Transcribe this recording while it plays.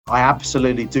I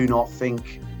absolutely do not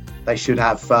think they should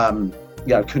have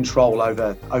control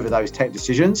over those tech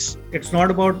decisions. It's not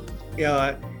about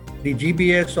the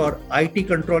GBS or IT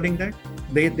controlling that.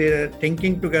 They're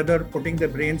thinking together, putting their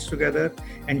brains together,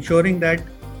 ensuring that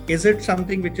is it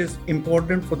something which is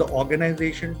important for the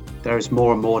organization? There is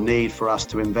more and more need for us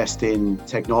to invest in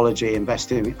technology,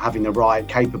 invest in having the right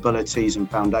capabilities and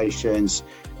foundations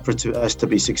for us to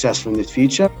be successful in the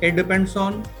future. It depends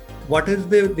on what is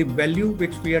the value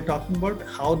which we are talking about,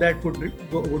 how that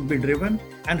would be driven,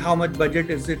 and how much budget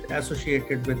is it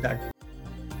associated with that.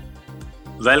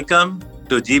 Welcome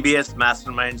to GBS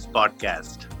Masterminds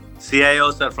podcast.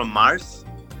 CIOs are from Mars,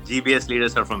 GBS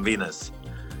leaders are from Venus.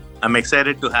 I'm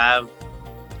excited to have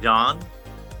John,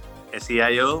 a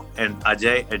CIO, and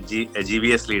Ajay, a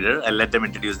GBS leader. I'll let them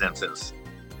introduce themselves.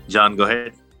 John, go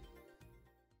ahead.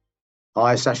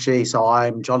 Hi, Sashi. So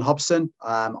I'm John Hobson.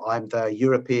 I'm the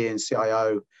European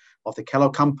CIO of the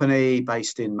Kellogg Company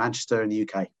based in Manchester in the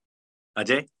UK.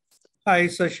 Ajay. Hi,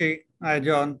 Sashi. Hi,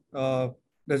 John.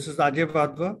 This is Ajay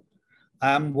Vadva.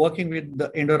 I'm working with the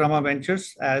Indorama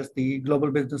Ventures as the Global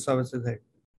Business Services Head.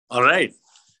 All right.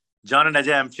 John and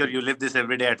Ajay, I'm sure you live this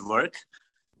every day at work.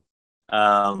 So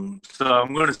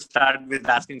I'm going to start with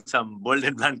asking some bold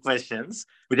and blunt questions,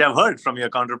 which I've heard from your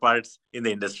counterparts in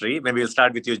the industry. Maybe we'll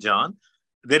start with you, John.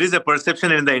 There is a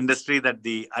perception in the industry that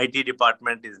the IT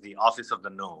department is the office of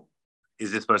the no.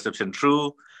 Is this perception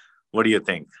true? What do you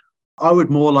think? I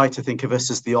would more like to think of us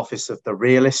as the office of the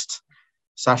realist,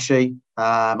 Sashi.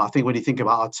 I think when you think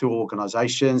about our two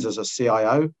organizations as a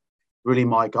CIO, really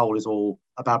my goal is all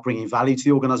about bringing value to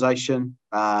the organization.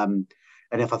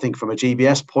 And if I think from a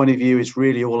GBS point of view, it's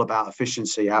really all about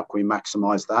efficiency. How can we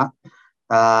maximize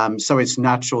that? So it's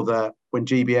natural that when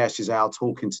GBS is out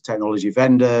talking to technology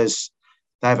vendors,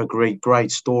 they have a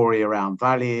great story around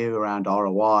value, around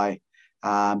ROI.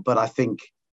 But I think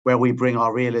where we bring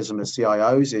our realism as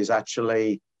CIOs is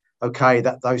actually, okay,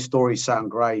 that those stories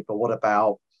sound great, but what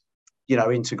about,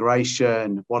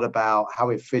 integration? What about how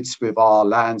it fits with our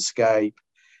landscape?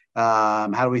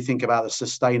 How do we think about the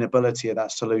sustainability of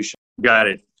that solution? Got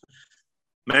it.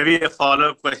 Maybe a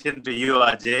follow-up question to you,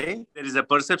 Ajay. There is a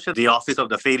perception of the office of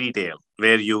the fairy tale,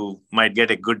 where you might get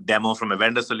a good demo from a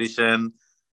vendor solution,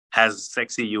 has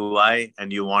sexy UI,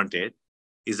 and you want it.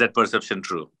 Is that perception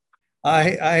true?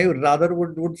 I rather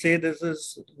would say this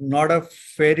is not a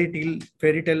fairy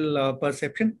tale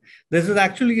perception. This is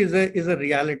actually is a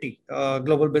reality,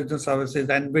 global business services,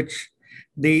 and which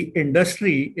the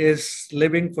industry is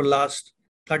living for last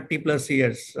 30 plus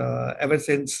years, ever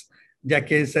since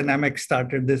Jacques and Amex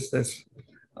started this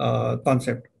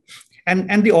concept.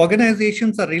 And the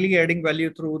organizations are really adding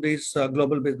value through this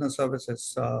global business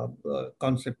services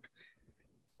concept.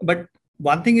 But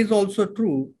one thing is also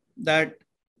true, that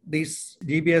this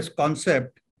GBS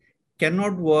concept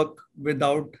cannot work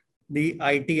without the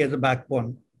IT as a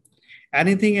backbone.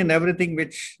 Anything and everything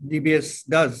which GBS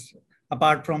does,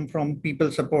 apart from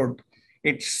people support,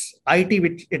 it's IT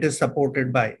which it is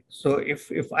supported by. So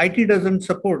if IT doesn't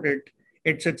support it,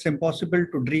 it's impossible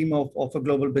to dream of a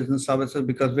global business services,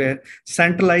 because where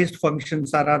centralized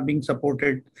functions are being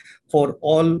supported for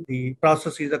all the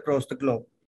processes across the globe.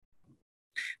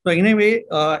 So in a way,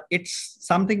 it's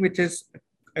something which is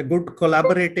a good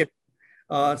collaborative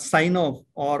sign-off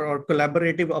or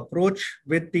collaborative approach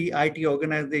with the IT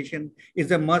organization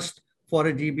is a must for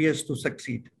a GBS to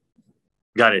succeed.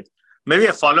 Got it. Maybe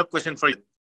a follow-up question for you.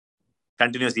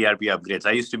 Continuous ERP upgrades.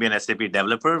 I used to be an SAP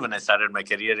developer when I started my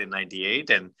career in 98.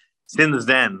 And since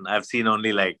then, I've seen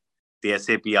only the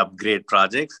SAP upgrade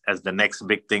projects as the next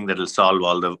big thing that will solve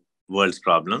all the world's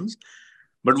problems.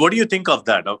 But what do you think of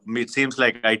that? It seems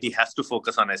like IT has to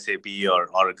focus on SAP or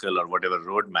Oracle or whatever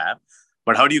roadmap.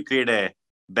 But how do you create a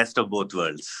best of both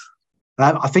worlds?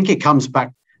 I think it comes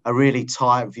back a really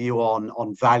tight view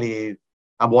on value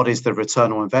and what is the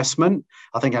return on investment.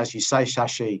 I think, as you say,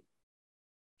 Shashi,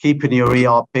 keeping your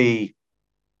ERP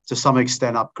to some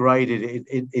extent upgraded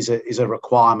is a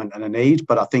requirement and a need.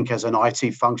 But I think as an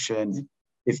IT function,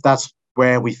 if that's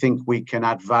where we think we can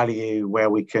add value, where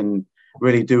we can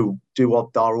really do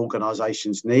what our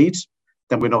organizations need,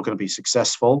 then we're not going to be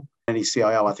successful. Any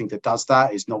CIO, I think, that does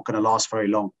that is not going to last very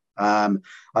long. I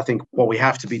think what we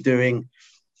have to be doing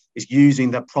is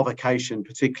using the provocation,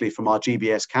 particularly from our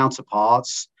GBS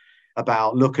counterparts,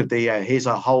 about look at here's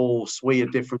a whole suite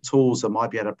of different tools that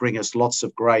might be able to bring us lots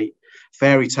of great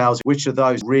fairy tales. Which of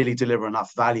those really deliver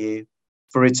enough value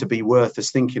for it to be worth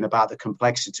us thinking about the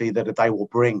complexity that they will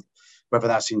bring, whether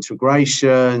that's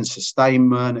integration,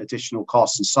 sustainment, additional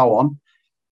costs, and so on.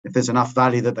 If there's enough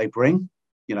value that they bring,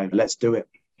 let's do it.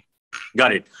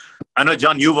 Got it. I know,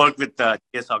 John, you worked with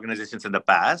GBS organizations in the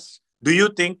past. Do you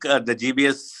think the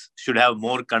GBS should have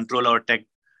more control over tech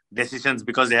decisions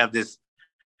because they have this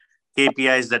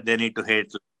KPIs that they need to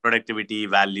hit, productivity,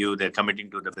 value, they're committing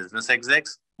to the business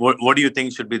execs? What do you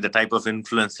think should be the type of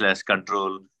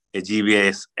influence/control a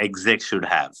GBS exec should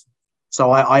have?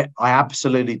 So I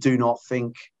absolutely do not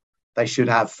think they should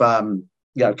have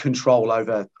control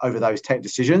over those tech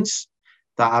decisions.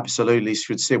 That absolutely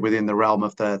should sit within the realm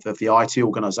of the IT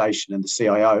organization and the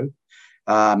CIO.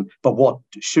 But what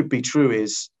should be true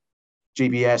is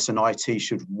GBS and IT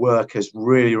should work as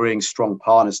really, really strong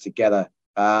partners together.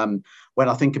 When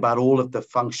I think about all of the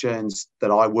functions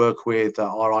that I work with,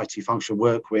 our IT function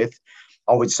work with,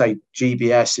 I would say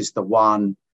GBS is the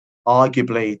one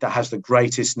arguably that has the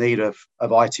greatest need of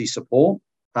IT support.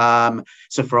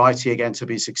 So for IT, again, to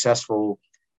be successful,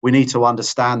 we need to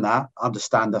understand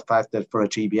the fact that for a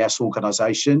GBS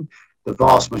organization, the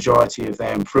vast majority of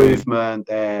their improvement,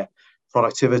 their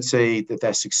productivity, that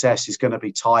their success is going to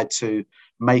be tied to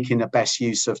making the best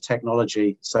use of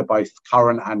technology, so both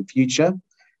current and future.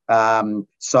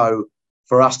 So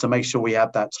for us to make sure we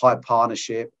have that tight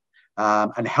partnership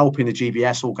and helping the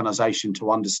GBS organization to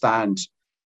understand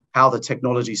how the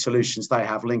technology solutions they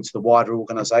have linked to the wider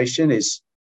organization is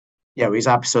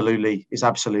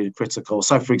absolutely critical.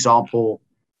 So, for example,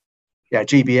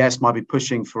 GBS might be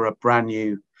pushing for a brand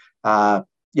new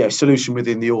solution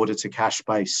within the order to cash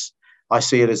space. I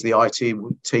see it as the IT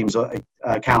team's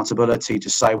accountability to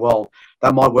say, well,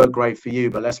 that might work great for you,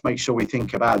 but let's make sure we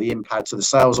think about the impact to the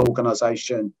sales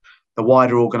organization, the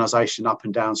wider organization up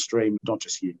and downstream, not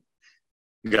just you.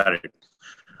 Got it.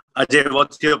 Ajay,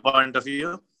 what's your point of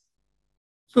view?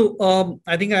 So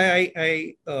I think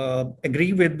I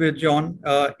agree with John.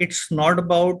 It's not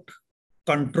about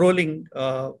controlling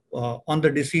on the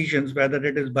decisions, whether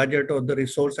it is budget or the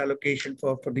resource allocation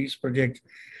for these projects.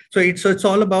 So it's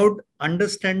all about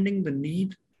understanding the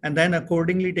need and then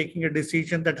accordingly taking a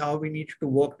decision that how we need to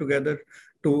work together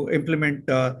to implement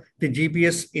the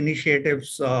GBS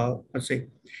initiatives. Let's say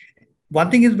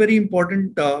one thing is very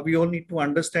important. We all need to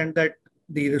understand that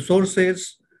the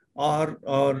resources or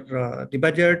the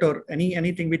budget or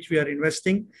anything which we are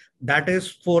investing, that is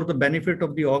for the benefit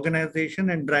of the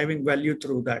organization and driving value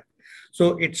through that.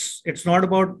 So it's not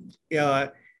about the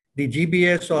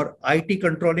GBS or IT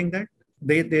controlling that.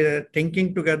 They're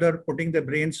thinking together, putting their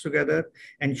brains together,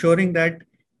 ensuring that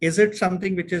is it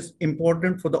something which is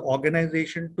important for the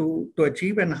organization to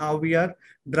achieve and how we are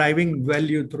driving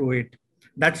value through it.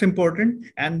 That's important.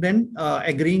 And then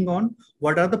agreeing on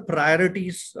what are the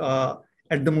priorities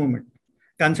at the moment,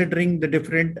 considering the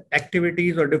different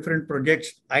activities or different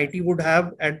projects IT would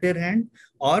have at their hand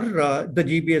or the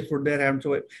GBS would their hand.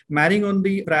 So marrying on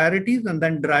the priorities and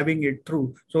then driving it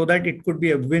through so that it could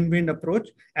be a win-win approach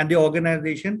and the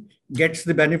organization gets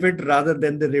the benefit rather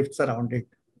than the rifts around it.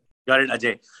 Got it,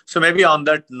 Ajay. So maybe on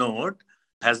that note,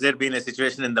 has there been a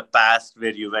situation in the past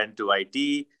where you went to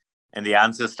IT and the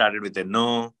answer started with a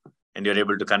no and you're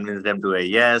able to convince them to a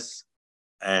yes?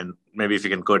 And maybe if you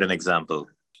can quote an example.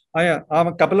 Yeah,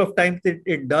 a couple of times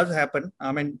it does happen.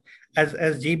 I mean, as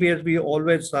GBS, we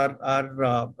always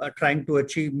are trying to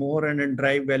achieve more and then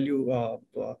drive value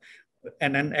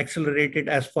and then accelerate it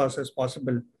as fast as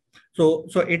possible. So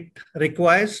it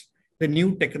requires the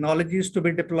new technologies to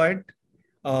be deployed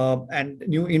and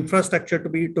new infrastructure to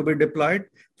be deployed.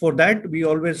 For that, we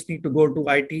always need to go to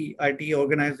IT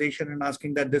organization and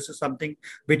asking that this is something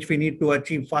which we need to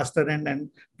achieve faster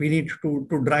and we need to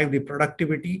drive the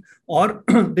productivity or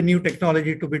the new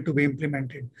technology to be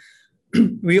implemented.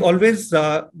 We always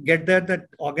get that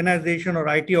organization or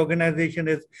IT organization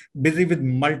is busy with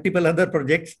multiple other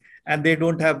projects and they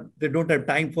don't have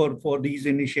time for these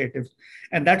initiatives.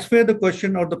 And that's where the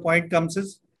question or the point comes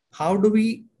is, how do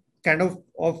we kind of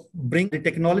bring the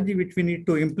technology which we need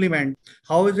to implement?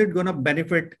 How is it going to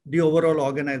benefit the overall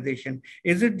organization?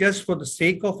 Is it just for the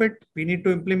sake of it, we need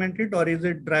to implement it, or is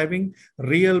it driving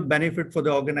real benefit for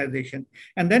the organization?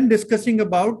 And then discussing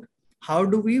about how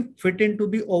do we fit into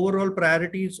the overall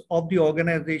priorities of the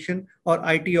organization or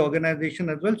IT organization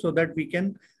as well, so that we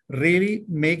can really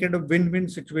make it a win-win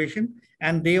situation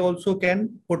and they also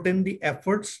can put in the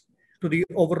efforts to the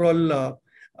overall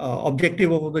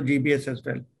objective of the GBS as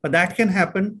well. But that can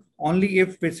happen only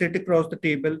if we sit across the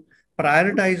table,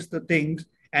 prioritize the things,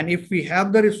 and if we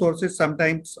have the resources,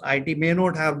 sometimes IT may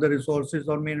not have the resources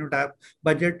or may not have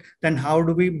budget, then how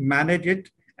do we manage it,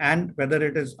 and whether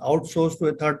it is outsourced to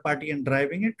a third party and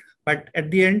driving it, but at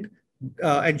the end,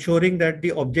 ensuring that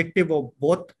the objective of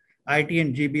both IT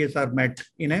and GBS are met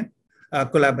in a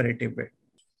collaborative way.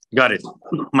 Got it.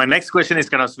 My next question is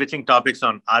kind of switching topics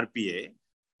on RPA.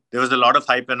 There was a lot of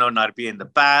hype around RPA in the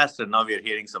past, and now we're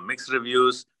hearing some mixed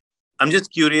reviews. I'm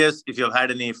just curious if you've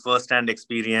had any first-hand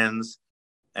experience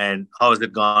and how has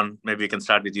it gone? Maybe we can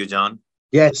start with you, John.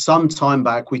 Yeah, some time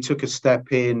back, we took a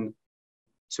step in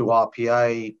to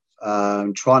RPA,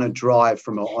 trying to drive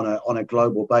on a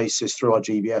global basis through our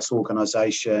GBS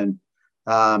organization.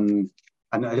 And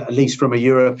at least from a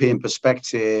European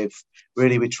perspective,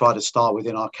 really we try to start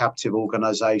within our captive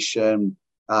organization,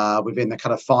 within the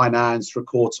kind of finance,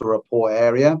 record to report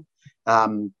area.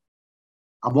 And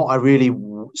what I really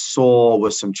saw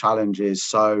was some challenges.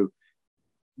 So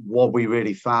what we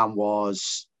really found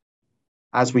was,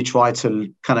 as we tried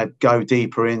to kind of go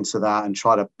deeper into that and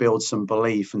try to build some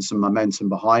belief and some momentum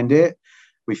behind it,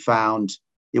 we found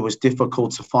it was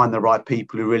difficult to find the right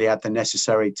people who really had the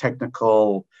necessary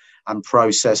technical and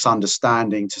process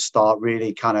understanding to start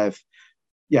really kind of,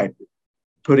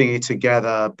 putting it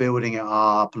together, building it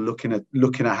up, looking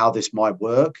at how this might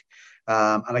work.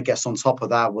 And I guess on top of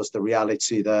that was the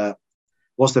reality that,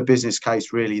 was the business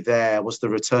case really there? Was the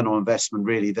return on investment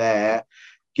really there,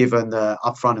 given the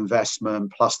upfront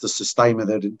investment plus the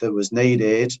sustainment that was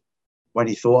needed when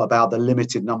he thought about the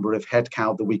limited number of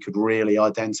headcount that we could really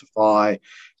identify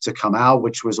to come out,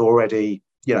 which was already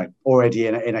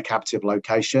in a captive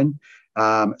location.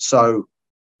 So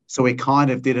it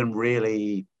kind of didn't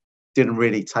really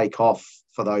take off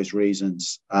for those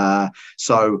reasons.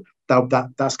 So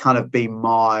that's kind of been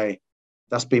my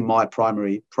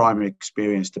primary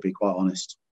experience, to be quite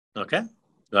honest. Okay,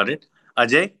 got it.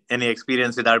 Ajay, any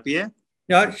experience with RPA?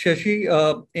 Yeah, Shashi.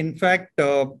 In fact,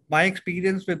 my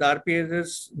experience with RPA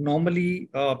is normally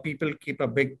people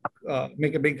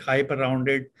make a big hype around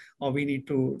it, or we need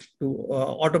to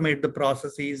automate the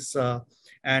processes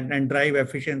and drive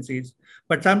efficiencies.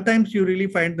 But sometimes you really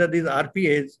find that these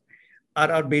RPAs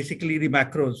are basically the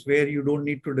macros where you don't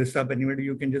need to disturb anybody.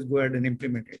 You can just go ahead and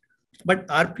implement it. But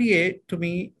RPA to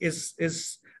me is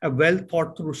a well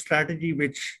thought through strategy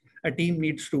which a team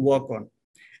needs to work on.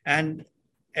 And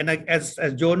as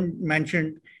John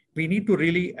mentioned, we need to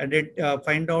really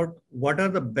find out what are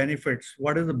the benefits,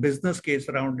 what is the business case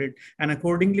around it, and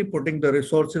accordingly putting the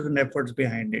resources and efforts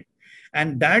behind it.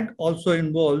 And that also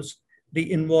involves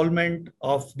the involvement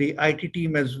of the IT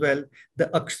team as well, the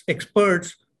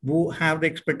experts who have the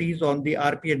expertise on the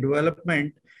RPA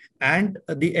development and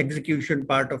the execution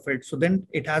part of it. So then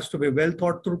it has to be well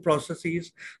thought through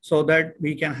processes so that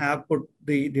we can have put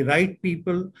the right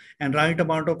people and right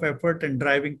amount of effort and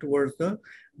driving towards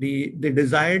the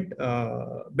desired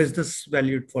business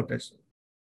value for this.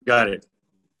 Got it.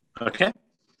 Okay.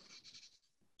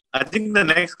 I think the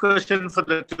next question for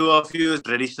the two of you is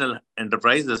traditional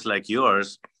enterprises like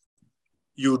yours.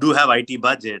 You do have IT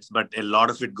budgets, but a lot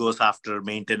of it goes after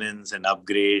maintenance and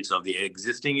upgrades of the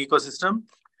existing ecosystem,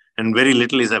 and very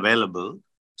little is available.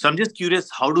 So I'm just curious,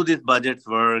 how do these budgets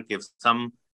work? If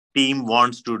some team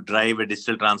wants to drive a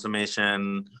digital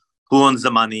transformation, who owns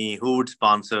the money? Who would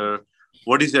sponsor?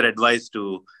 What is your advice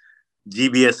to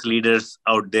GBS leaders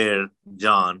out there,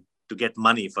 John, to get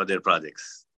money for their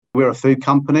projects? We're a food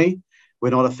company.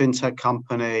 We're not a fintech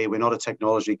company. We're not a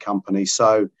technology company.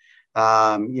 So,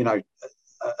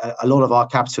 a lot of our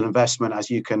capital investment,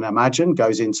 as you can imagine,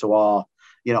 goes into our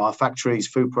factories,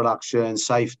 food production,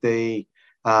 safety,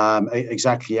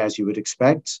 exactly as you would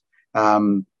expect.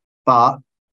 But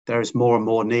there is more and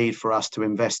more need for us to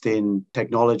invest in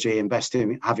technology, invest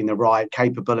in having the right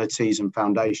capabilities and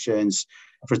foundations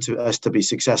for us to be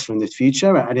successful in the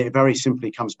future. And it very simply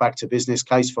comes back to business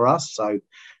case for us. So,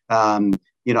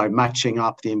 matching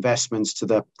up the investments to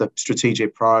the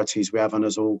strategic priorities we have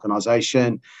as an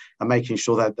organization, and making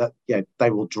sure that they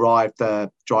will drive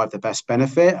the best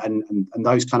benefit, and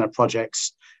those kind of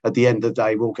projects at the end of the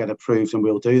day will get approved and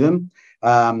we'll do them.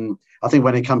 I think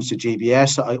when it comes to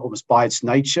GBS, almost by its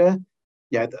nature,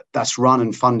 that's run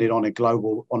and funded on a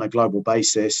global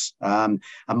basis. And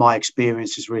my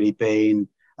experience has really been,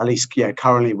 at least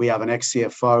currently we have an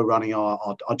ex-CFO running our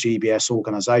GBS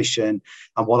organization,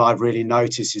 and what I've really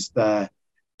noticed is the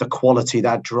quality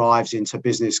that drives into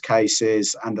business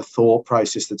cases and the thought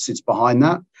process that sits behind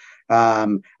that.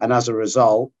 And as a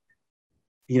result,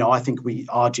 I think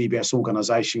our GBS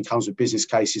organization comes with business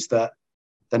cases that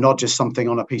they're not just something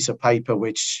on a piece of paper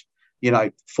which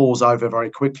falls over very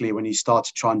quickly when you start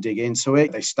to try and dig into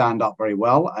it. They stand up very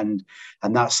well, and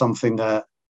that's something that,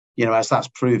 as that's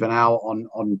proven out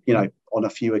on a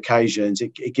few occasions,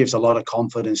 it gives a lot of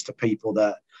confidence to people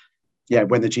that,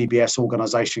 when the GBS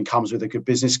organization comes with a good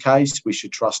business case, we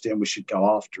should trust it and we should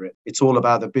go after it. It's all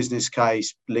about the business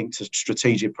case linked to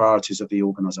strategic priorities of the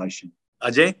organization.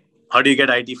 Ajay, how do you get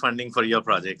IT funding for your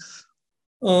projects?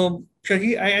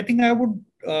 Shashi, I think I would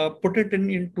put it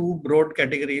in two broad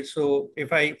categories. So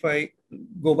if I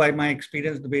go by my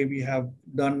experience, the way we have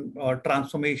done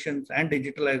transformations and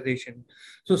digitalization,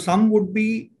 so some would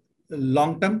be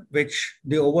long term, which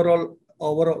the overall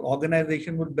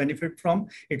organization would benefit from.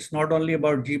 It's not only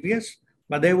about GBS,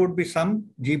 but there would be some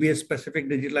GBS specific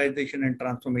digitalization and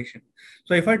transformation.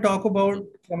 So if I talk about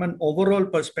from an overall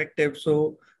perspective,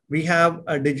 so we have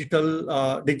a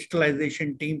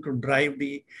digitalization team to drive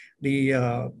the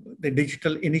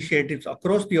digital initiatives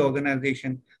across the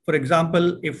organization. For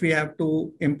example, if we have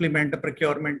to implement a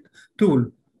procurement tool,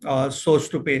 source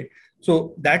to pay,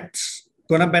 so that's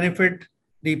going to benefit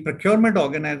the procurement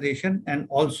organization and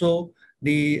also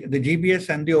the GBS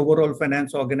and the overall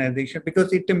finance organization,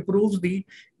 because it improves the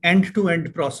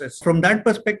end-to-end process. From that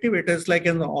perspective, it is like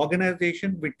an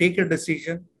organization, we take a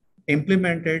decision,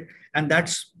 implement it, and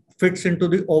that's fits into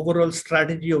the overall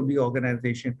strategy of the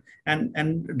organization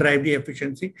and drive the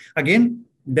efficiency. Again,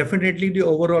 definitely the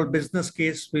overall business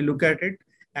case, we look at it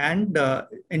and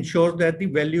ensure that the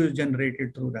value is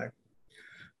generated through that.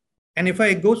 And if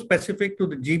I go specific to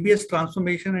the GBS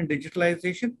transformation and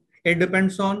digitalization, it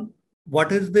depends on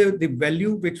what is the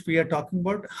value which we are talking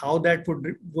about, how that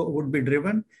would be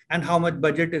driven, and how much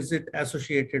budget is it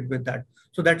associated with that.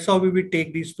 So that's how we would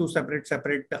take these two separate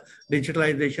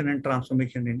digitalization and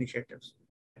transformation initiatives.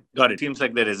 Got it. Seems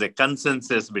like there is a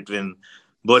consensus between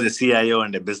both a CIO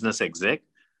and a business exec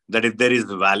that if there is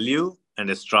value and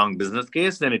a strong business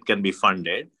case, then it can be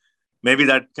funded. Maybe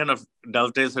that kind of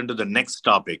dovetails into the next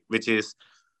topic, which is,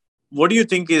 what do you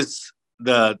think is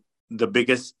the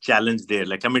biggest challenge there?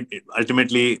 Like, I mean,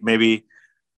 ultimately, maybe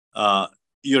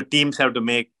your teams have to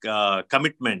make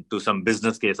commitment to some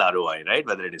business case ROI, right?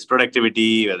 Whether it is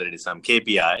productivity, whether it is some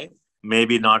KPI,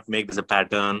 maybe not make this a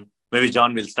pattern. Maybe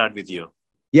John, will start with you.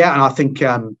 Yeah, and I think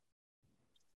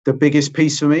the biggest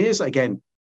piece for me is, again,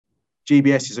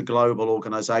 GBS is a global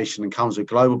organization and comes with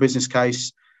global business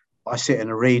case. I sit in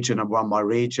a region and run my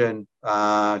region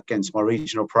against my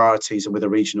regional priorities and with a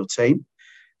regional team.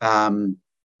 I'm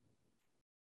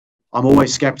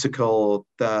always skeptical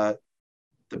that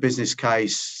the business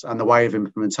case and the way of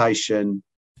implementation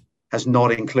has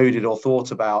not included or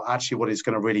thought about actually what it's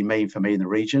going to really mean for me in the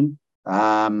region.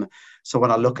 So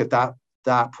when I look at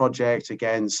that project,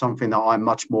 again, something that I'm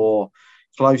much more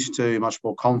close to, much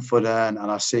more confident,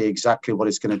 and I see exactly what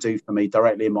it's going to do for me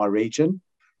directly in my region,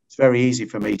 it's very easy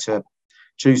for me to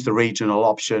choose the regional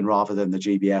option rather than the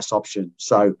GBS option.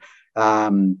 So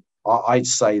I'd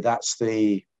say that's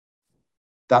the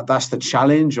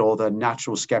challenge or the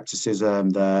natural skepticism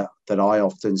that I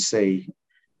often see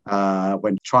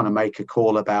when trying to make a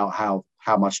call about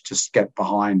how much to get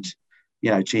behind,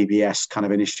 GBS kind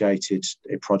of initiated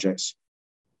projects.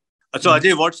 So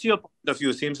Ajay, what's your point of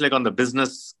view? Seems like on the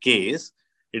business case,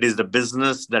 it is the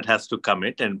business that has to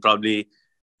commit, and probably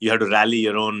you have to rally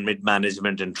your own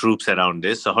mid-management and troops around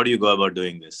this. So how do you go about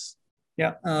doing this?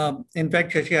 Yeah, in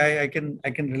fact, Shashi,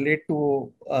 I can relate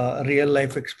to a real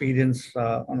life experience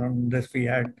on this. We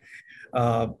had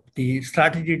the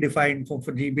strategy defined for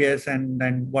GBS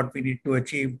and what we need to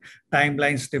achieve,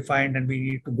 timelines defined, and we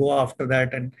need to go after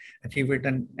that and achieve it.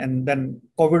 And then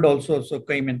COVID also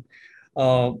came in.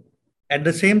 At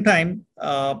the same time,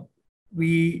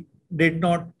 we did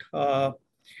not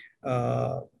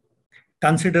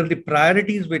consider the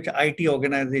priorities which IT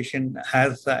organization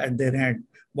has at their hand.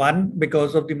 One,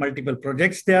 because of the multiple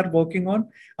projects they are working on,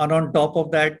 and on top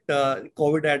of that,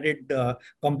 COVID added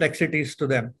complexities to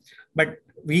them. But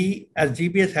we, as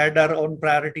GBS, had our own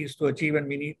priorities to achieve, and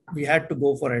we had to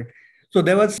go for it. So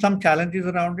there were some challenges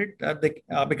around it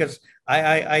because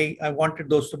I wanted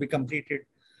those to be completed.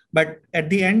 But at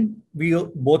the end,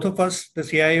 both of us, the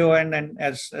CIO and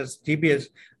as GBS,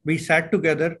 we sat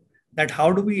together that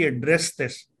how do we address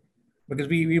this? Because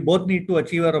we both need to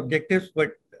achieve our objectives,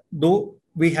 but though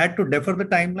we had to defer the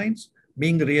timelines,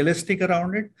 being realistic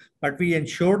around it, but we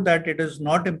ensured that it is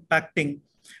not impacting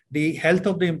the health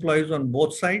of the employees on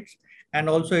both sides, and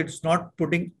also it's not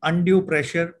putting undue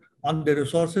pressure on the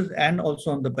resources and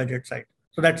also on the budget side.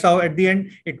 So that's how at the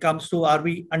end it comes to, are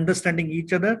we understanding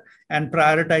each other and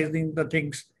prioritizing the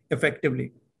things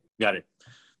effectively? Got it.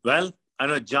 Well, I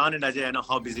know John and Ajay, I know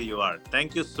how busy you are.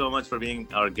 Thank you so much for being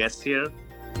our guests here.